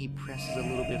here. And he presses a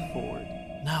little bit forward.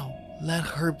 Now, let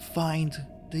Herb find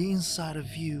the inside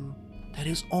of you that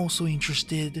is also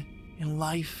interested in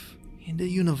life, in the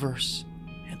universe,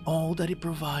 and all that it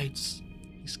provides.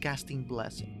 He's casting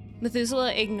blessing.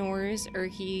 Methuselah ignores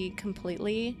Erky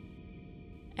completely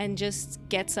and just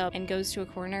gets up and goes to a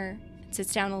corner,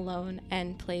 sits down alone,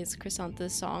 and plays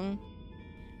Chrysantha's song.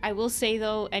 I will say,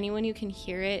 though, anyone who can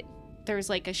hear it, there's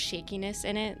like a shakiness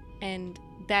in it, and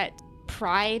that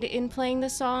pride in playing the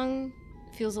song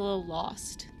feels a little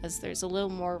lost, as there's a little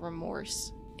more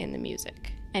remorse in the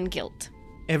music and guilt.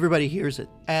 Everybody hears it.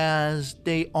 As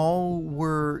they all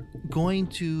were going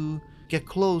to get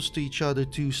close to each other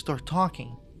to start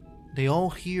talking, they all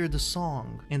hear the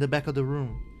song in the back of the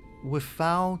room.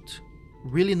 Without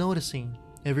really noticing,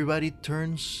 everybody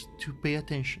turns to pay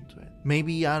attention to it.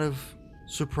 Maybe out of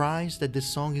surprise that this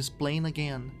song is playing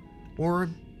again, or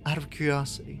out of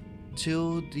curiosity.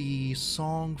 Till the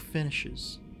song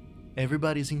finishes,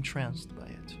 everybody's entranced by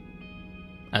it.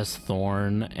 As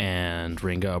Thorn and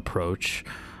Ringa approach,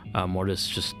 Mortis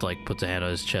just like puts a hand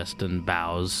on his chest and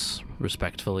bows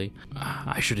respectfully.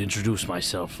 I should introduce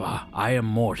myself. I am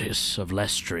Mortis of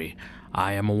Lestry.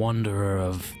 I am a wanderer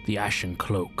of the Ashen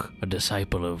Cloak, a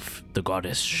disciple of the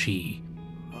goddess She.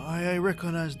 I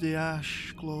recognize the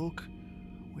ash cloak.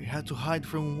 We had to hide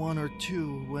from one or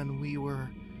two when we were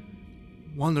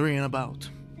wandering about.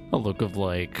 A look of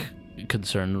like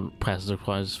concern passes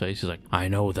across his face. He's like, I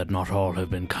know that not all have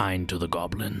been kind to the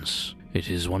goblins. It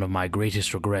is one of my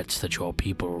greatest regrets that your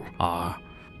people are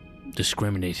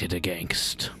discriminated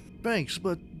against. Thanks,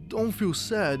 but don't feel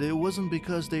sad. It wasn't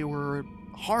because they were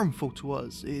harmful to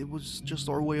us. It was just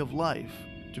our way of life.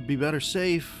 To be better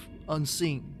safe,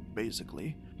 unseen,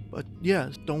 basically. But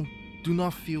yes, do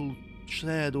not feel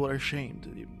sad or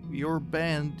ashamed. Your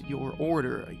band, your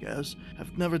order, I guess,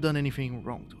 have never done anything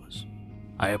wrong to us.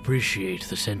 I appreciate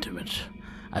the sentiment.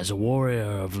 As a warrior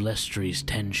of Lestry's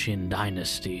Ten-Shin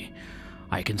dynasty,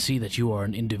 I can see that you are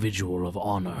an individual of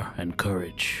honor and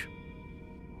courage.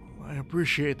 I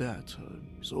appreciate that.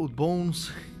 These old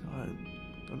bones,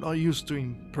 I'm not used to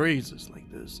hearing praises like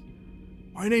this.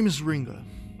 My name is Ringa.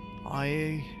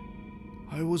 I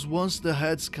was once the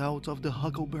head scout of the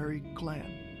Huckleberry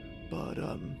clan, but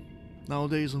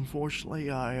nowadays,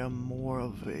 unfortunately, I am more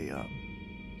of a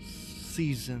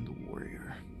seasoned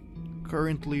warrior.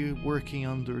 Currently working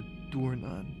under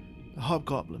Durnan, the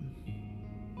Hobgoblin.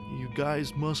 You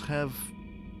guys must have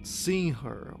seen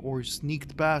her or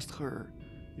sneaked past her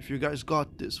if you guys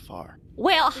got this far.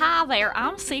 Well, hi there.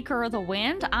 I'm Seeker of the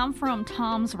Wind. I'm from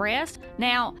Tom's Rest.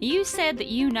 Now, you said that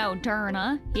you know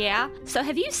Durna, yeah? So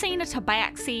have you seen a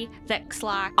tabaxi that's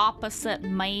like opposite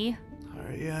me?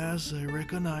 Yes, I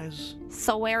recognize.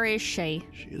 So where is she?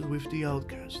 She is with the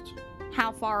outcast.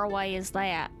 How far away is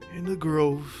that? In the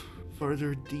grove,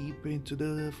 further deep into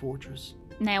the fortress.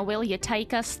 Now, will you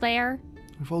take us there?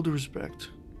 With all due respect,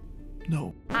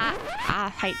 no. I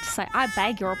hate to say, I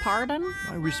beg your pardon?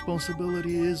 My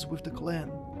responsibility is with the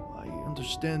clan. I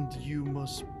understand you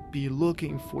must be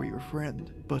looking for your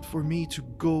friend, but for me to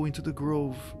go into the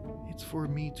grove, it's for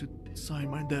me to sign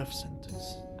my death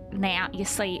sentence. Now, you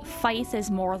see, Faith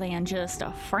is more than just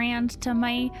a friend to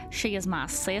me. She is my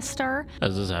sister.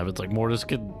 as this happens, like Mortis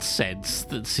can sense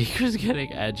that Seeker's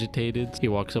getting agitated. He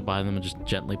walks up behind them and just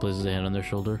gently places a hand on their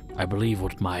shoulder. I believe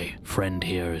what my friend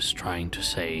here is trying to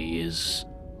say is,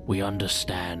 we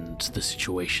understand the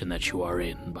situation that you are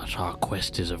in, but our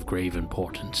quest is of grave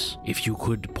importance. If you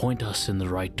could point us in the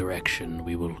right direction,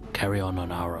 we will carry on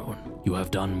our own. You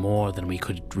have done more than we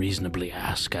could reasonably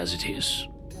ask as it is.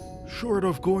 Short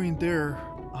of going there,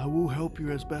 I will help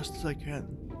you as best as I can.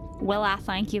 Well, I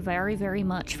thank you very, very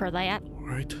much for that.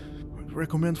 Alright, I'd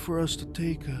recommend for us to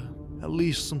take at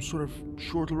least some sort of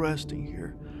short resting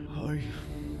here.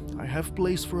 I have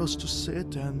place for us to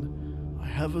sit, and I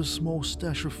have a small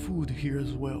stash of food here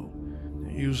as well.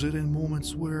 I use it in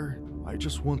moments where I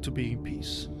just want to be in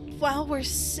peace. While we're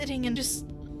sitting and just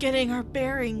getting our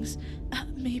bearings,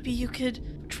 maybe you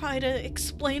could try to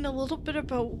explain a little bit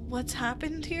about what's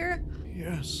happened here?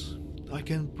 Yes, I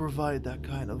can provide that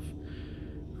kind of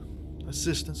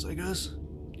assistance, I guess.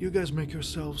 You guys make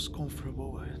yourselves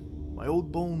comfortable. My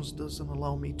old bones doesn't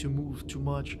allow me to move too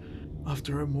much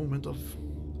after a moment of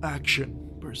action,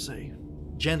 per se.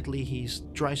 Gently, he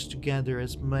tries to gather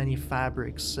as many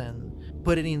fabrics and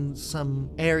put it in some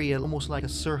area, almost like a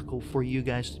circle, for you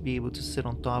guys to be able to sit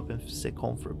on top and sit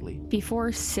comfortably.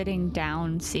 Before sitting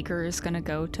down, Seeker is gonna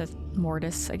go to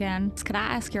Mortis again. Could I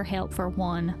ask your help for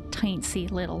one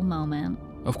teensy little moment?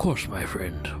 Of course, my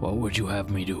friend. What would you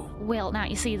have me do? Well, now,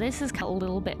 you see, this is a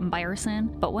little bit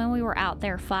embarrassing, but when we were out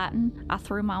there fighting, I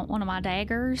threw one of my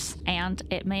daggers, and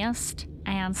it missed.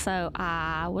 And so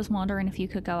I was wondering if you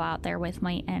could go out there with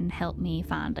me and help me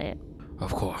find it.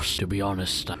 Of course. To be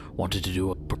honest, I wanted to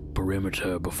do a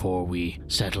perimeter before we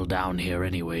settle down here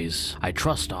anyways. I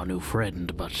trust our new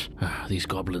friend, but these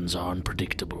goblins are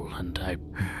unpredictable, and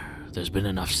there's been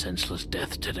enough senseless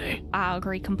death today. I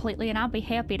agree completely, and I'd be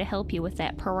happy to help you with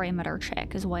that perimeter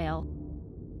check as well.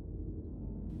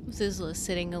 Zuzla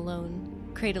sitting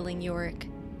alone, cradling Yorick,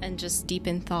 and just deep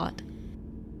in thought.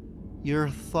 Your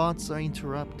thoughts are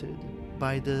interrupted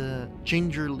by the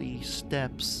gingerly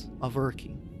steps of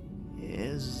Urki.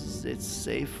 Is it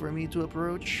safe for me to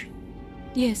approach?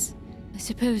 Yes, I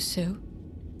suppose so.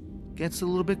 Gets a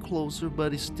little bit closer,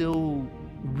 but is still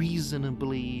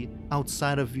reasonably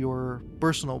outside of your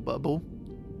personal bubble.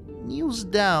 Kneels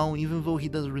down, even though he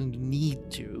doesn't really need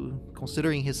to,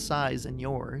 considering his size and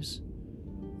yours.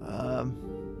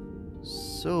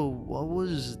 So what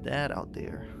was that out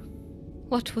there?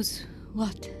 What was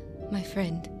what, my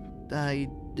friend? I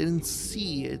didn't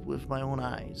see it with my own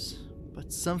eyes,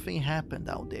 but something happened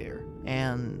out there,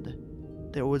 and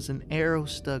there was an arrow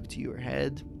stuck to your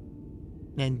head,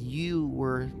 and you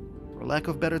were, for lack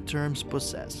of better terms,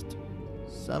 possessed.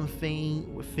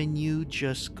 Something within you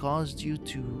just caused you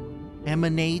to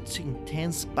emanate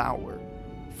intense power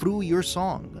through your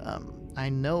song. I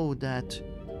know that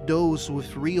those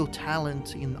with real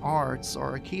talent in arts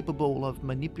are capable of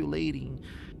manipulating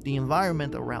the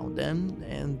environment around them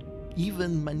and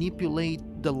even manipulate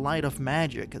the light of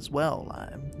magic as well.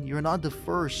 You're not the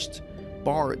first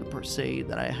bard per se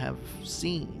that I have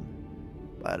seen,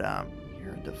 but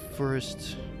you're the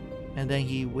first. And then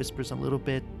he whispers a little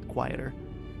bit quieter.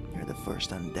 You're the first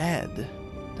undead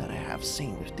that I have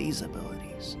seen with these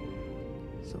abilities.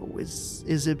 So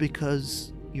is it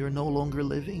because you're no longer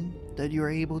living that you're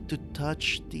able to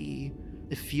touch the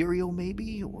ethereal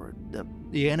maybe, or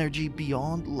the energy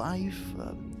beyond life?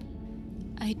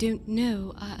 I don't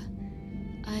know.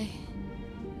 I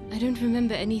don't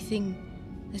remember anything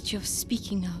that you're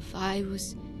speaking of. I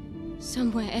was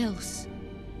somewhere else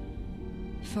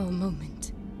for a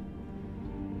moment.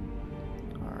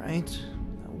 Alright.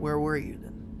 Where were you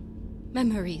then?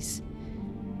 Memories.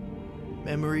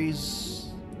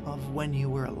 Memories of when you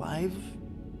were alive?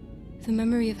 The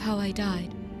memory of how I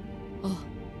died. Or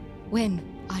when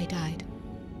I died.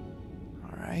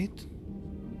 Alright.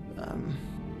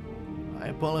 I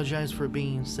apologize for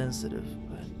being sensitive,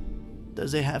 but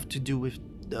does it have to do with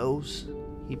those?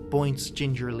 He points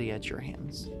gingerly at your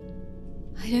hands.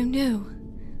 I don't know.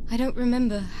 I don't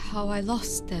remember how I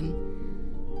lost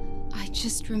them. I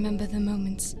just remember the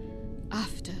moments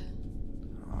after.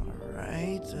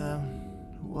 Alright,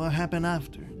 what happened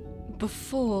after?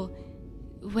 Before,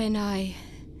 when I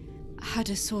had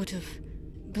a sort of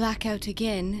blackout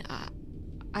again,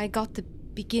 I got the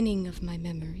beginning of my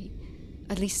memory.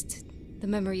 At least, the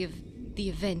memory of the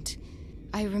event.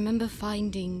 I remember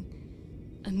finding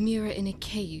a mirror in a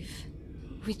cave,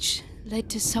 which led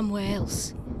to somewhere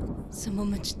else. Somewhere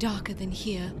much darker than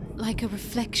here, like a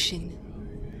reflection.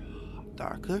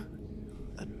 Darker?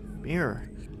 A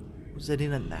mirror? Was it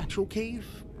in a natural cave?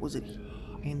 Was it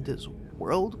in this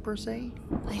world, per se?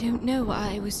 I don't know.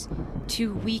 I was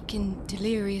too weak and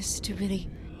delirious to really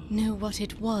know what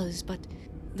it was, but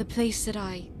the place that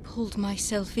I pulled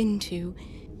myself into,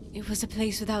 it was a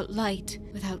place without light,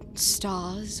 without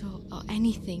stars or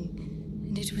anything,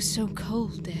 and it was so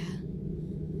cold there.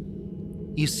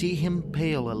 You see him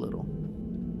pale a little.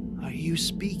 Are you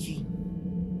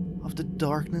speaking of the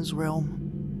darkness realm?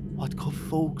 What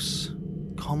folks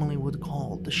commonly would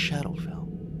call the Shadowfell?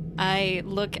 I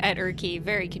look at Urki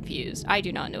very confused. I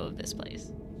do not know of this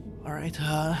place. Alright,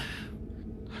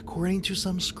 according to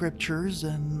some scriptures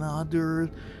and other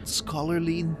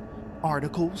scholarly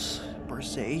articles, per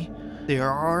se, there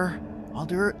are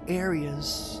other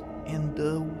areas in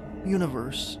the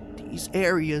universe. These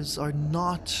areas are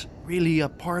not really a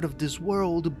part of this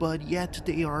world, but yet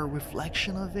they are a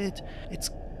reflection of it. It's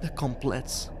the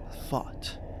complex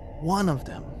thought. One of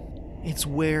them, it's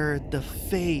where the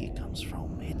Fae comes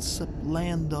from. It's a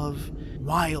land of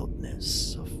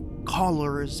wildness, of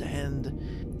colors,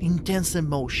 and intense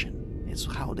emotion. It's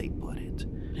how they put it.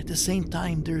 At the same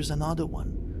time, there's another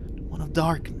one of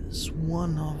darkness,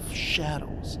 one of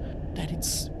shadows, that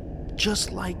it's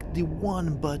just like the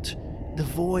one, but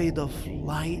devoid of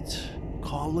light,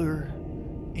 color.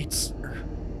 It's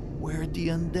where the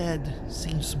undead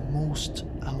seems most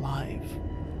alive.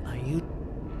 Are you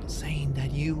saying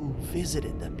that you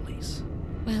visited that place?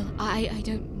 Well, I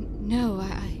don't know.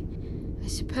 I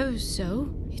suppose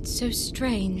so. It's so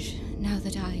strange now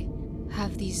that I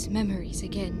have these memories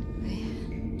again.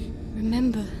 I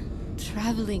remember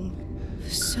traveling for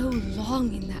so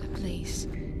long in that place.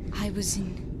 I was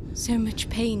in so much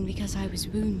pain because I was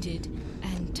wounded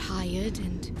and tired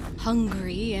and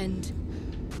hungry, and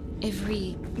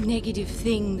every negative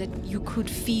thing that you could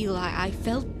feel, I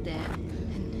felt there.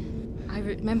 And I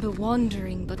remember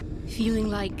wandering, but feeling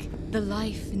like the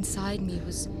life inside me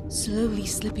was slowly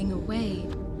slipping away.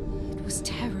 It was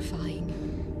terrifying.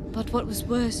 But what was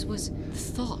worse was the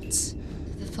thoughts.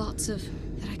 The thoughts of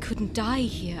that I couldn't die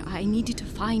here. I needed to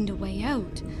find a way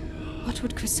out. What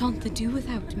would Chrysantha do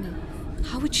without me?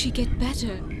 How would she get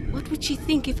better? What would she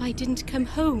think if I didn't come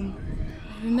home?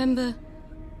 I remember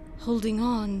holding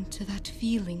on to that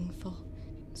feeling for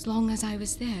as long as I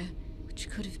was there,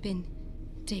 which could have been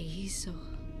days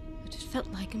but it felt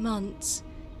like months.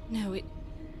 No,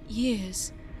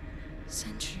 years,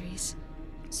 centuries.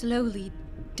 Slowly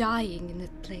dying in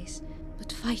that place,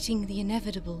 but fighting the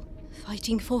inevitable,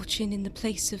 fighting fortune in the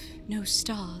place of no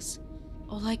stars.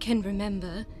 All I can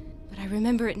remember, but I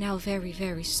remember it now very,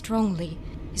 very strongly,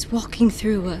 is walking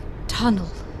through a tunnel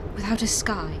without a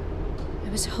sky. I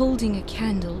was holding a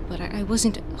candle, but I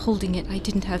wasn't holding it. I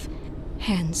didn't have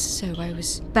hands, so I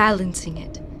was balancing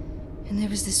it. And there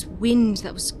was this wind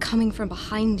that was coming from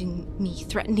behind me,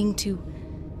 threatening to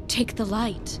take the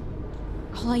light.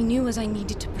 All I knew was I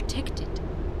needed to protect it.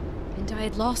 And I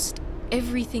had lost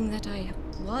everything that I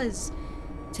was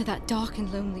to that dark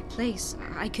and lonely place.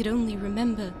 I could only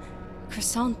remember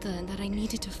Chrysantha and that I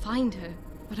needed to find her.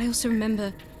 But I also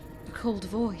remember a cold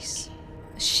voice,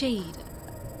 a shade,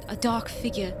 a dark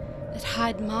figure that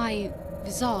had my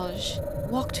visage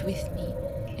walked with me,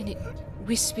 and it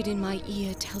whispered in my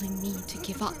ear telling me to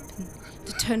give up and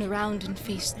to turn around and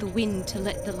face the wind, to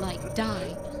let the light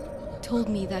die. It told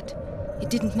me that it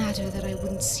didn't matter that I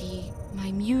wouldn't see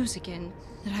my muse again,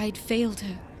 that I had failed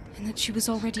her, and that she was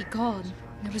already gone.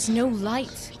 There was no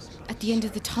light at the end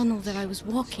of the tunnel that I was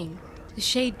walking. The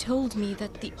shade told me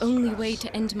that the only way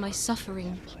to end my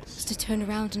suffering was to turn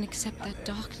around and accept that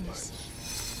darkness.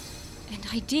 And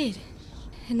I did.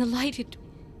 And the light, it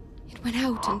went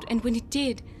out, and when it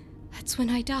did, that's when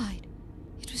I died.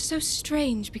 It was so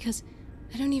strange because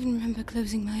I don't even remember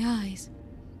closing my eyes.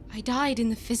 I died in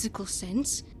the physical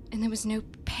sense, and there was no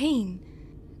pain.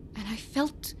 And I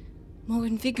felt more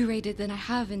invigorated than I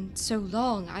have in so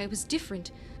long. I was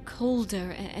different,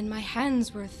 colder, and my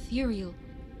hands were ethereal.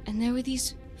 And there were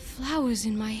these flowers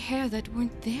in my hair that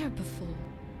weren't there before.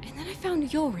 And then I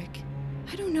found Yorick.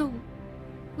 I don't know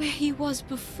where he was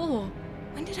before.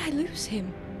 When did I lose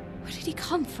him? Where did he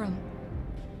come from?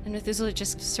 And Methuselah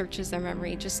just searches their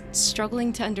memory, just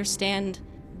struggling to understand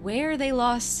where they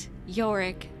lost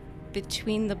Yorick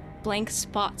between the blank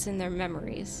spots in their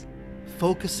memories.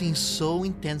 Focusing so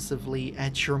intensively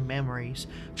at your memories,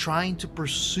 trying to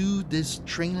pursue this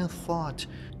train of thought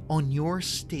on your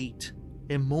state,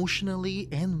 emotionally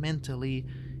and mentally,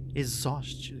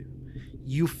 exhausts you.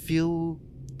 You feel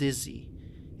dizzy,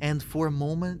 and for a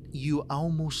moment you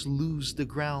almost lose the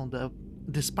ground.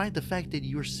 Despite the fact that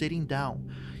you're sitting down,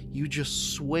 you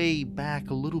just sway back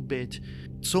a little bit,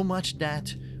 so much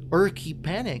that Urki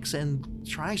panics and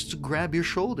tries to grab your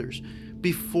shoulders.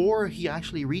 Before he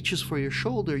actually reaches for your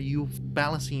shoulder, you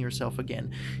balancing yourself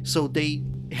again. So they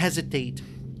hesitate.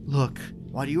 Look,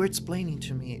 what you're explaining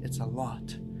to me, it's a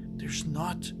lot. There's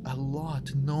not a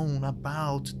lot known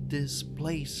about this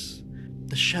place.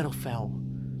 The Shadowfell.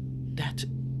 That,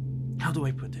 how do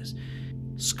I put this?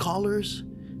 Scholars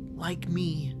like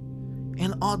me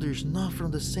and others not from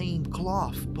the same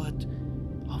cloth, but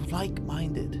of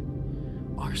like-minded,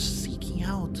 are seeking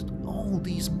out all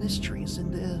these mysteries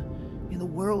in the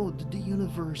world, the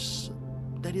universe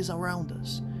that is around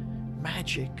us.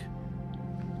 Magic,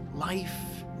 life,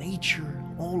 nature,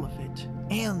 all of it.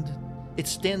 And it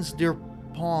extends their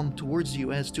palm towards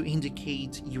you as to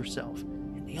indicate yourself.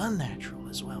 And the unnatural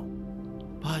as well.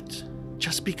 But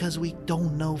just because we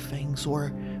don't know things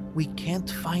or we can't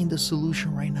find a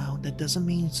solution right now, that doesn't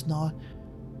mean it's not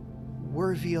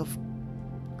worthy of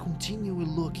continually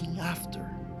looking after.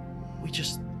 We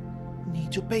just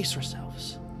need to pace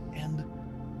ourselves. And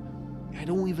I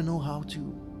don't even know how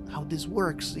this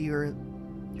works. You're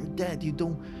dead.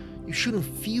 You shouldn't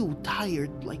feel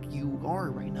tired like you are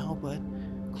right now, but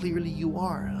clearly you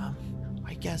are.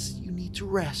 I guess you need to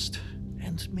rest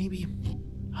and maybe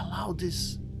allow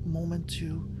this moment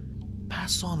to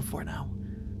pass on for now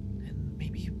and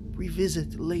maybe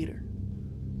revisit later.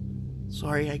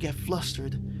 Sorry, I get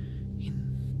flustered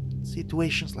in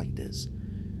situations like this.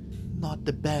 Not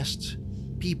the best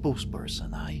people's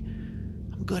person.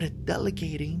 I'm good at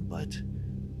delegating, but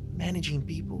managing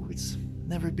people, it's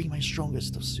never been my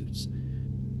strongest of suits.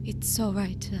 It's all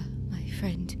right, my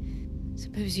friend.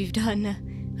 Suppose you've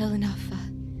done well enough.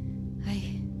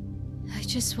 I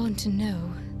just want to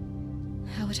know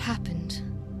how it happened.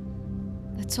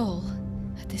 That's all,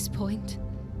 at this point.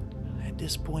 At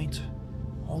this point,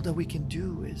 all that we can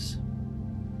do is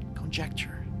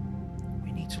conjecture.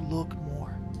 We need to look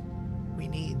more. We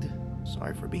need,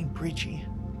 sorry for being preachy,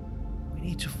 we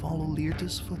need to follow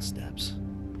Lyrda's footsteps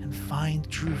and find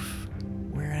truth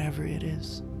wherever whatever it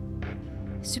is.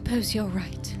 Suppose you're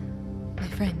right, my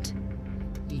friend.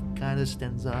 He kind of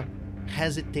stands up,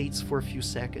 hesitates for a few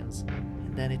seconds,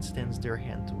 and then extends their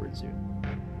hand towards you.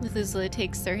 Methuselah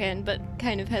takes their hand, but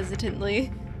kind of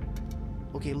hesitantly.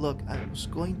 Okay, look, I was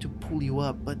going to pull you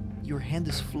up, but your hand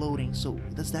is floating, so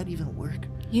does that even work?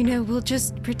 We'll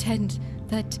just pretend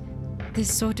that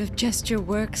this sort of gesture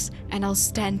works, and I'll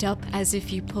stand up as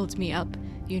if you pulled me up,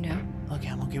 Okay,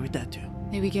 I'm okay with that too.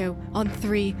 There we go. On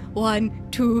 3. 1,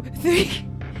 2, 3.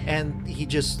 And he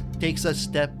just takes a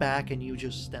step back and you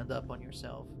just stand up on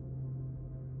yourself.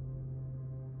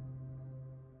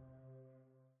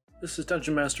 This is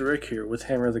Dungeon Master Rick here with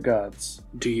Hammer of the Gods.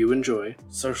 Do you enjoy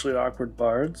socially awkward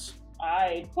bards?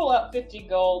 I pull out 50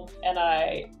 gold and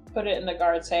I put it in the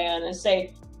guard's hand and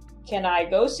say, "Can I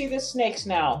go see the snakes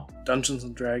now?" Dungeons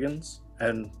and Dragons?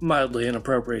 And mildly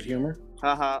inappropriate humor?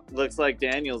 Haha, looks like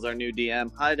Daniel's our new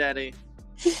DM. Hi, Daddy.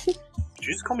 Did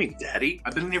you just call me Daddy?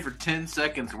 I've been in here for 10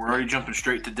 seconds and we're already jumping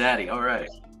straight to Daddy. Alright.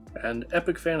 And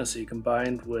epic fantasy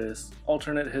combined with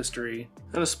alternate history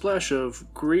and a splash of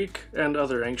Greek and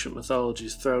other ancient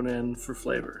mythologies thrown in for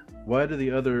flavor. Why do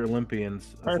the other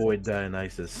Olympians avoid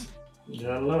Dionysus? I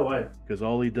don't know why. Because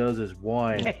all he does is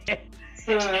whine.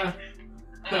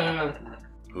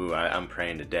 Ooh, I'm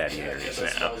praying to Daddy areas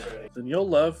now. Then you'll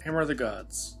love Hammer of the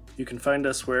Gods. You can find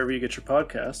us wherever you get your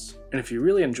podcasts. And if you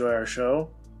really enjoy our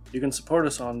show, you can support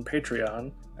us on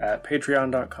Patreon at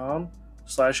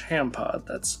patreon.com/hampod.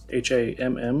 That's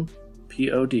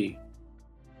HAMMPOD.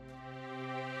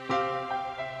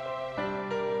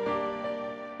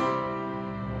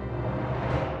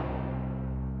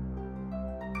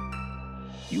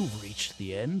 You've reached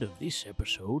the end of this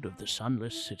episode of the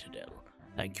Sunless Citadel.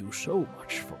 Thank you so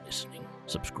much for listening.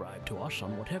 Subscribe to us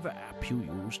on whatever app you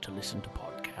use to listen to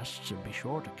podcasts, and be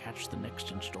sure to catch the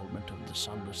next installment of the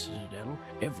Sunless Citadel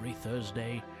every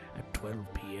Thursday at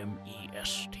 12 p.m.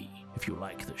 EST. If you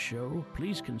like the show,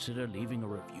 please consider leaving a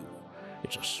review.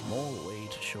 It's a small way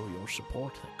to show your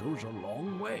support that goes a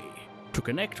long way. To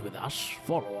connect with us,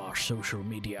 follow our social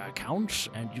media accounts,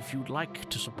 and if you'd like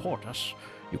to support us,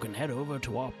 you can head over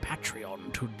to our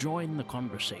Patreon to join the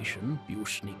conversation, view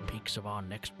sneak peeks of our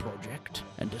next project,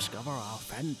 and discover our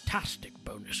fantastic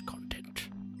bonus content.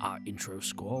 Our intro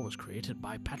score was created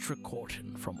by Patrick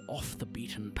Corton from Off the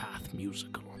Beaten Path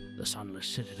musical. The Sunless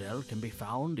Citadel can be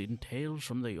found in Tales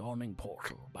from the Yawning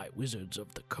Portal by Wizards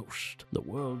of the Coast. The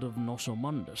world of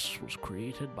Nosomundus was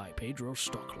created by Pedro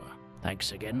Stockler.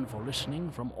 Thanks again for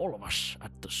listening from all of us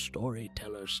at the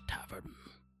Storyteller's Tavern.